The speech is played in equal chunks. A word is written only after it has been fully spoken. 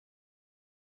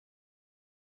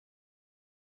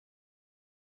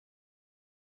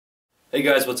Hey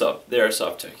guys, what's up? The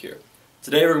Airsoft Tech here.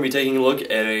 Today we're going to be taking a look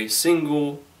at a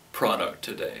single product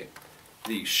today.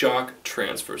 The shock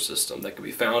transfer system that can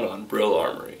be found on Brill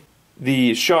Armory.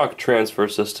 The shock transfer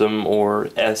system, or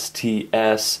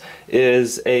STS,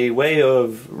 is a way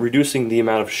of reducing the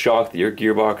amount of shock that your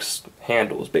gearbox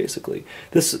handles, basically.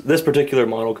 This particular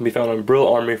model can be found on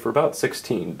Brill Armory for about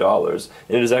 $16,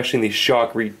 and it is actually in the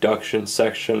shock reduction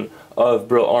section of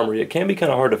Brill Armory. It can be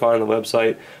kind of hard to find on the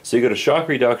website, so you go to shock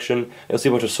reduction, you'll see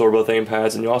a bunch of Sorbo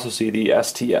pads, and you also see the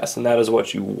STS, and that is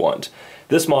what you want.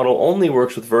 This model only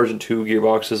works with version 2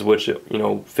 gearboxes, which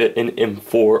fit in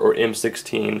M4 or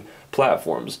M16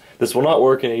 platforms. This will not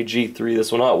work in a G3,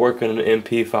 this will not work in an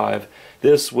MP5,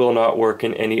 this will not work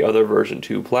in any other version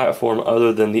 2 platform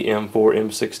other than the M4,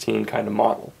 M16 kind of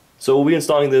model. So we'll be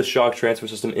installing this shock transfer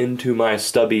system into my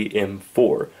stubby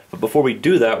M4. But before we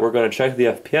do that, we're going to check the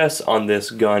FPS on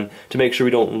this gun to make sure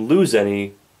we don't lose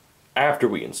any after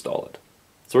we install it.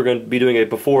 So we're going to be doing a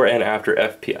before and after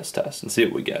FPS test and see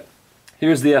what we get.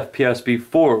 Here's the FPS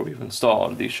before we've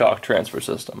installed the shock transfer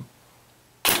system.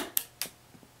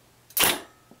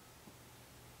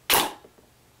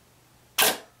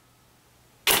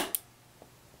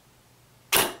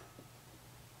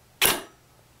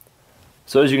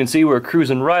 So as you can see, we're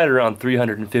cruising right around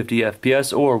 350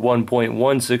 FPS or 1.16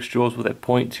 joules with a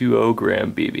 0.20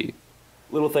 gram BB.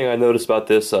 Little thing I noticed about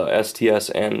this STS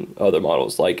and other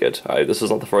models like it, this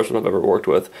is not the first one I've ever worked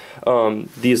with,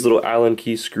 these little Allen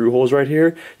key screw holes right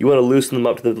here, you want to loosen them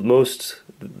up to the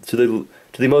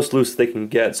most loose they can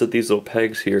get so that these little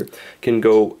pegs here can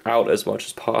go out as much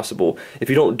as possible. If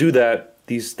you don't do that,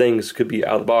 these things could be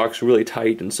out of the box really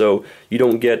tight, and so you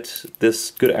don't get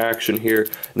this good action here.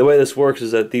 And the way this works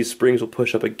is that these springs will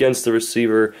push up against the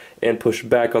receiver and push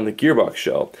back on the gearbox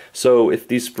shell. So if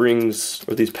these springs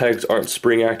or these pegs aren't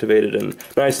spring activated and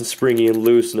nice and springy and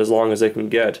loose and as long as they can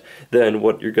get, then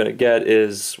what you're going to get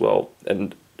is, well,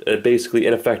 basically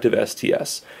ineffective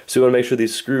STS. So you want to make sure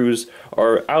these screws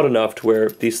are out enough to where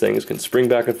these things can spring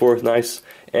back and forth nice,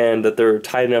 and that they're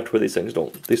tight enough to where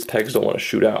these pegs don't want to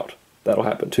shoot out. That'll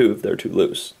happen too if they're too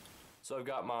loose. So I've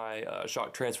got my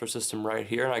shock transfer system right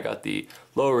here, and I got the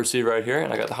lower receiver right here,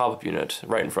 and I got the hop-up unit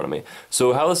right in front of me.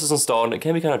 So how this is installed, and it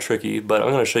can be kind of tricky, but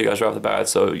I'm going to show you guys right off the bat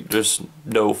so there's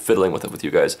no fiddling with it with you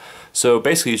guys. So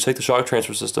basically you just take the shock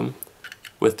transfer system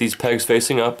with these pegs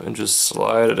facing up and just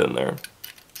slide it in there.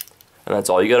 And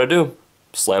that's all you got to do.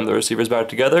 Slam the receivers back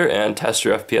together and test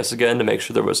your FPS again to make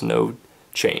sure there was no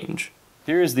change.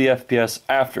 Here is the FPS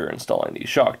after installing the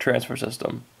shock transfer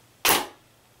system.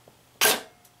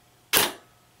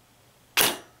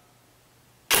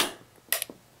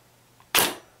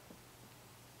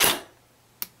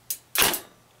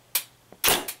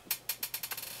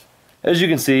 As you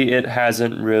can see, it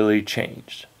hasn't really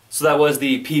changed. So that was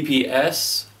the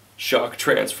PPS shock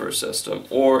transfer system,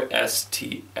 or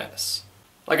STS.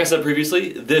 Like I said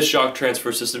previously, this shock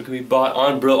transfer system can be bought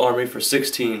on Brill Armory for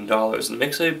 $16 and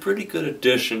makes a pretty good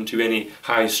addition to any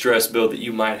high stress build that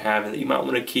you might have and that you might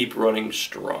want to keep running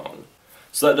strong.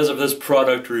 So that does it for this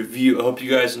product review. I hope you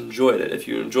guys enjoyed it. If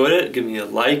you enjoyed it, give me a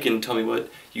like and tell me what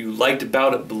you liked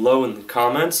about it below in the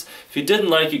comments. If you didn't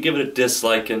like it, give it a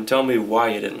dislike and tell me why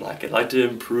you didn't like it. I'd like to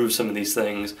improve some of these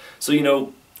things, so you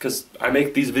know, because I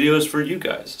make these videos for you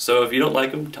guys. So if you don't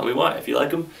like them, tell me why. If you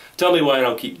like them, tell me why and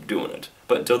I'll keep doing it.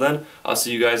 But until then, I'll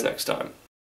see you guys next time.